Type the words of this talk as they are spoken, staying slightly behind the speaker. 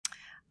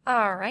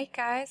All right,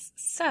 guys.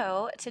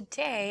 So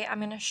today I'm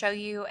going to show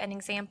you an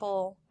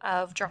example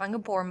of drawing a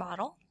Bohr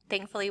model.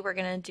 Thankfully, we're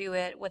going to do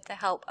it with the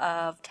help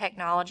of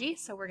technology.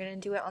 So we're going to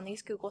do it on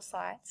these Google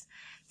Slides.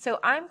 So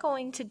I'm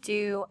going to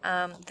do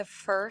the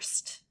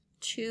first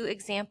two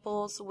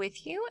examples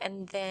with you,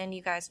 and then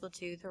you guys will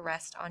do the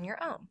rest on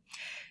your own.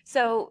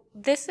 So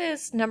this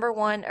is number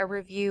one, a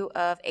review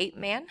of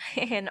 8-Man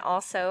and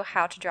also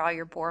how to draw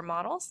your Bohr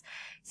models.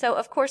 So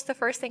of course the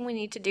first thing we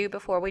need to do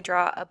before we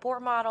draw a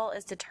Bohr model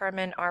is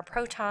determine our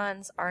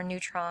protons, our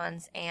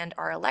neutrons, and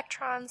our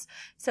electrons,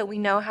 so we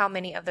know how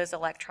many of those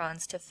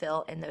electrons to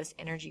fill in those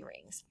energy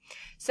rings.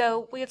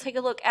 So we'll take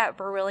a look at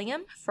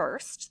beryllium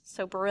first.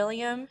 So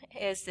beryllium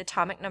is the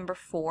atomic number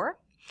 4.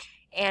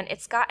 And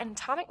it's got an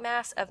atomic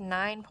mass of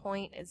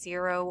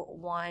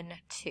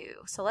 9.012.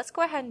 So let's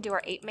go ahead and do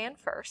our 8-man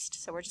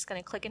first. So we're just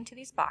going to click into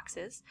these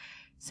boxes.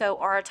 So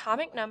our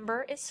atomic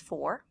number is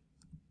 4,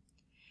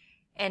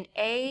 and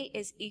A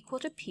is equal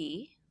to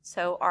P.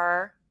 So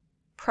our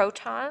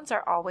protons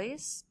are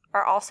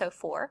also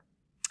 4,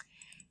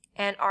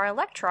 and our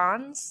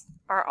electrons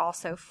are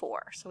also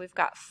 4. So we've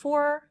got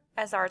 4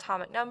 as our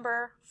atomic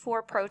number,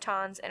 4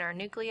 protons in our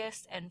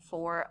nucleus, and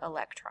 4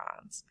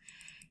 electrons.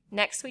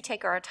 Next, we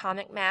take our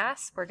atomic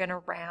mass. We're going to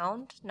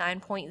round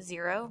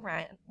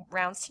 9.0,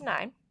 rounds to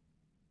 9,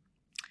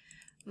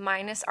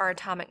 minus our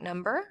atomic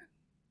number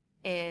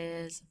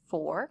is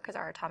 4, because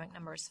our atomic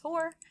number is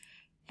 4,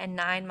 and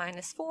 9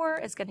 minus 4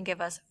 is going to give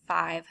us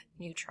 5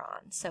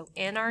 neutrons. So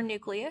in our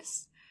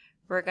nucleus,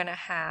 we're going to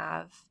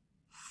have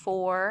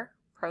 4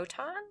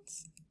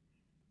 protons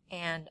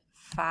and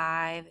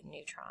 5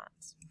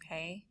 neutrons,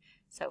 okay?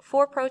 So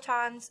 4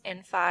 protons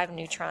and 5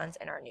 neutrons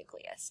in our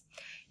nucleus.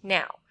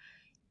 Now,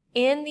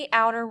 in the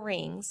outer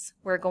rings,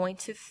 we're going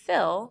to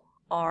fill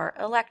our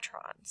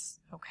electrons,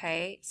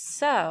 okay?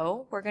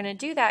 So we're going to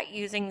do that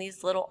using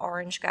these little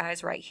orange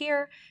guys right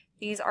here.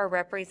 These are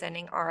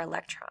representing our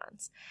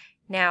electrons.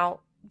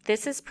 Now,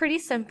 this is pretty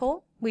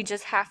simple. We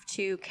just have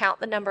to count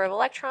the number of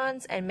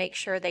electrons and make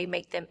sure they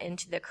make them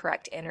into the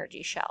correct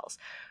energy shells.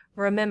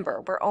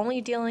 Remember, we're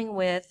only dealing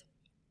with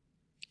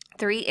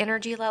 3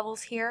 energy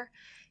levels here.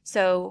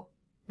 So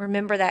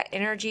remember that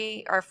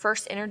our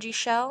first energy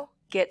shell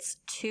gets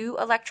 2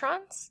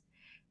 electrons.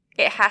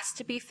 It has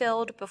to be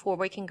filled before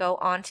we can go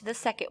on to the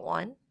second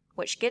one,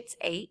 which gets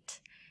 8,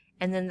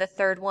 and then the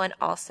third one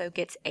also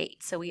gets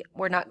 8. So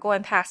we're not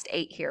going past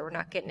 8 here. We're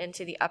not getting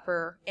into the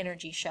upper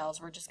energy shells.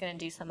 We're just going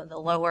to do some of the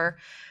lower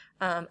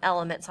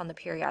elements on the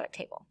periodic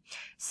table.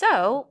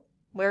 So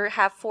we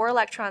have 4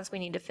 electrons we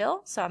need to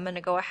fill, so I'm going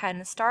to go ahead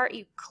and start.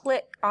 You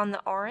click on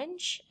the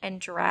orange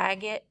and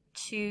drag it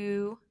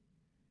to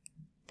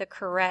the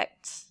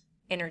correct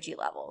energy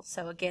level.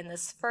 So again,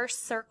 this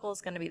first circle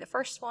is going to be the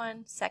first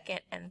one,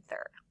 second, and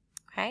third.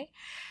 Okay,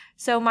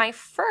 so my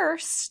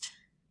first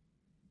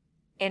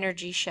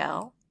energy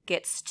shell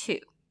gets 2.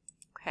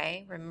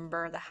 Okay,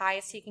 remember the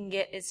highest he can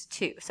get is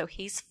 2. So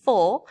he's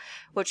full,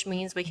 which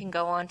means we can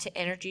go on to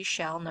energy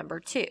shell number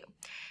 2.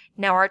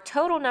 Now our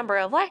total number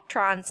of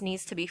electrons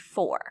needs to be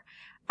 4.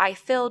 I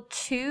filled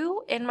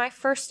 2 in my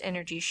first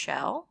energy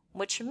shell,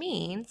 which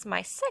means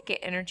my second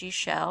energy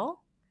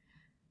shell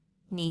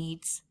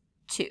needs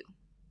 2.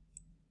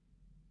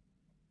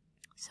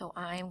 So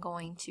I'm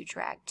going to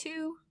drag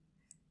 2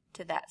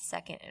 to that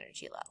second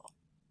energy level,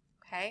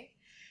 okay?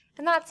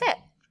 And that's it.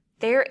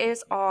 There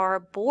is our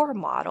Bohr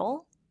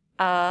model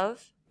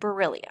of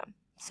beryllium.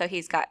 So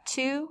he's got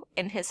 2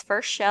 in his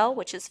first shell,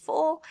 which is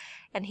full,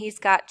 and he's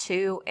got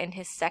 2 in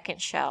his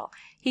second shell.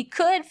 He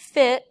could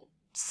fit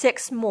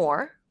 6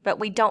 more, but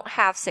we don't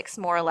have 6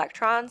 more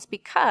electrons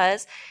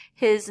because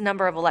his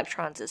number of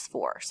electrons is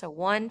 4. So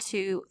 1,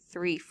 2,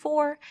 3,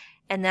 4,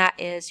 and that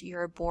is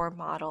your Bohr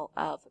model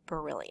of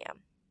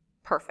beryllium.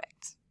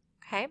 Perfect.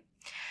 Okay,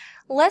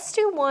 let's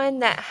do one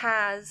that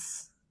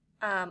has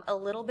a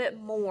little bit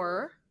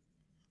more.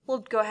 We'll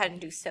go ahead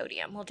and do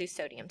sodium. We'll do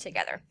sodium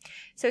together.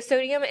 So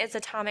sodium is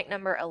atomic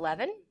number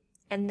 11,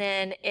 and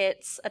then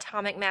its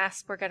atomic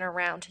mass we're going to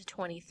round to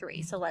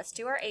 23. So let's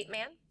do our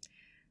 8-man.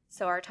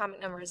 So our atomic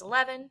number is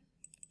 11,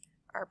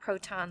 our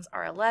protons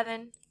are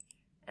 11,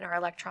 and our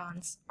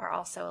electrons are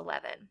also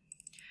 11.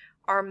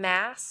 Our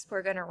mass,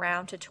 we're going to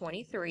round to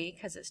 23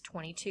 because it's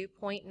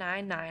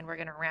 22.99. We're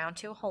going to round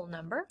to a whole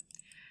number.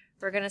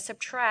 We're going to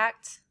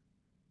subtract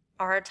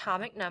our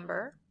atomic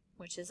number,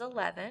 which is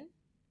 11,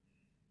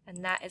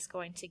 and that is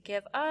going to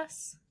give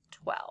us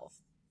 12.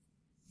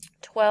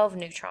 12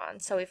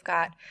 neutrons. So we've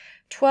got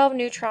 12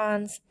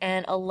 neutrons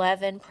and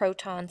 11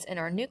 protons in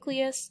our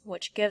nucleus,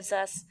 which gives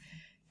us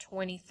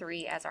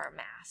 23 as our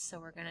mass. So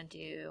we're going to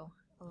do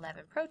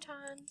 11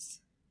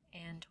 protons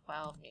and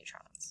 12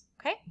 neutrons.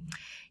 Okay,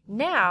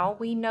 now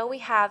we know we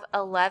have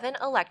 11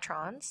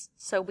 electrons,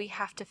 so we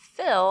have to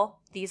fill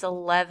these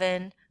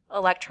 11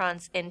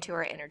 electrons into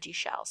our energy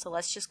shell. So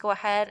let's just go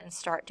ahead and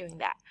start doing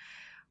that.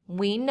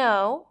 We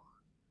know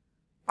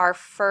our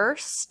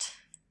first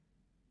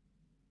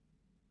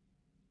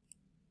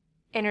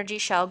energy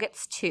shell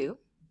gets 2.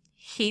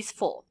 He's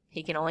full.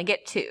 He can only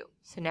get 2.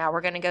 So now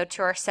we're going to go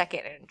to our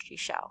second energy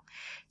shell.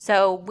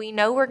 So we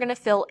know we're going to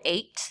fill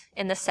 8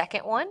 in the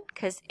second one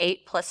because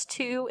 8 plus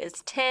 2 is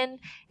 10,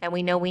 and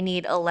we know we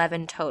need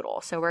 11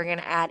 total. So we're going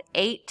to add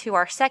 8 to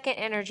our second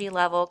energy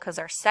level because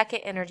our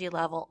second energy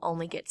level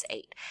only gets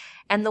 8.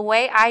 And the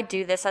way I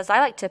do this is I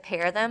like to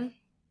pair them.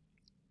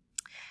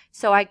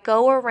 So I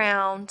go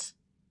around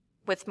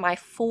with my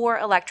 4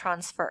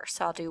 electrons first.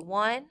 So I'll do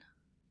 1,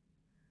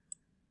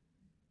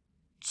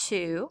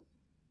 2,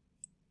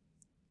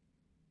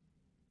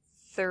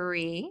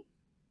 3,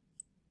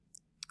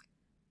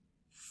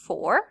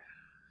 4,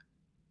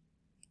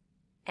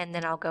 and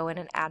then I'll go in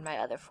and add my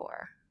other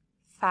 4.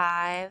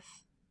 5,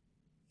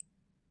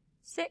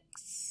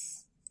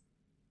 6,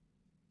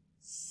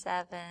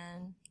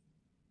 7,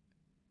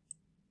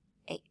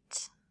 8.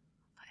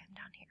 Put him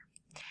down here.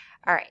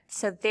 All right,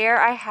 so there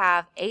I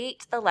have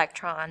 8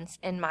 electrons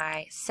in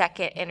my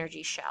second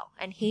energy shell,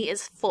 and he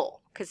is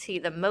full because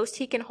the most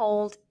he can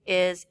hold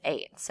is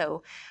 8.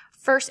 So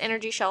first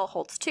energy shell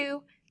holds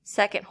 2,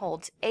 second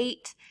holds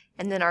 8,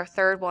 and then our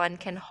third one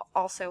can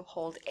also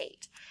hold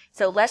 8.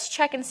 So let's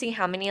check and see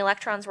how many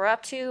electrons we're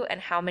up to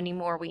and how many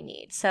more we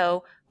need.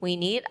 So we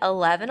need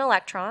 11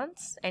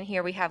 electrons, and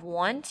here we have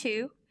 1,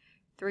 2,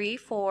 3,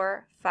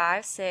 4,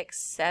 5,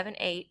 6, 7,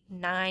 8,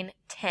 9,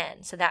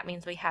 10. So that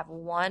means we have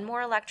 1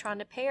 more electron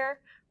to pair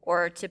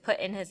or to put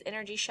in his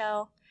energy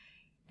shell,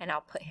 and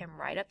I'll put him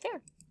right up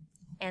there.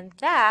 And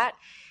that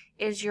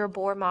is your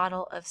Bohr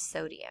model of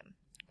sodium.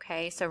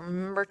 Okay, so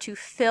remember to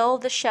fill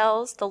the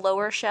shells, the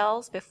lower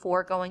shells,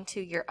 before going to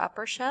your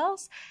upper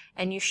shells,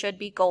 and you should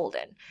be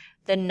golden.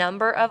 The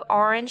number of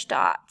orange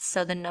dots,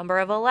 so the number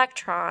of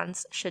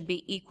electrons, should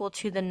be equal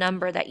to the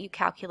number that you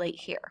calculate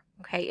here.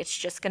 Okay, it's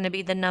just going to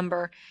be the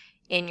number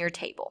in your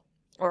table,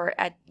 or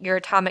at your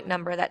atomic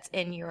number that's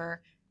in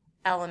your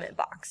element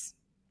box.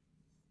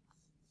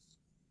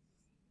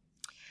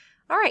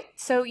 All right,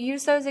 so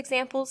use those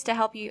examples to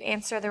help you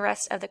answer the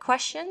rest of the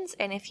questions,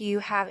 and if you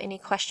have any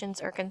questions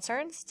or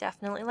concerns,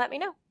 definitely let me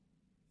know.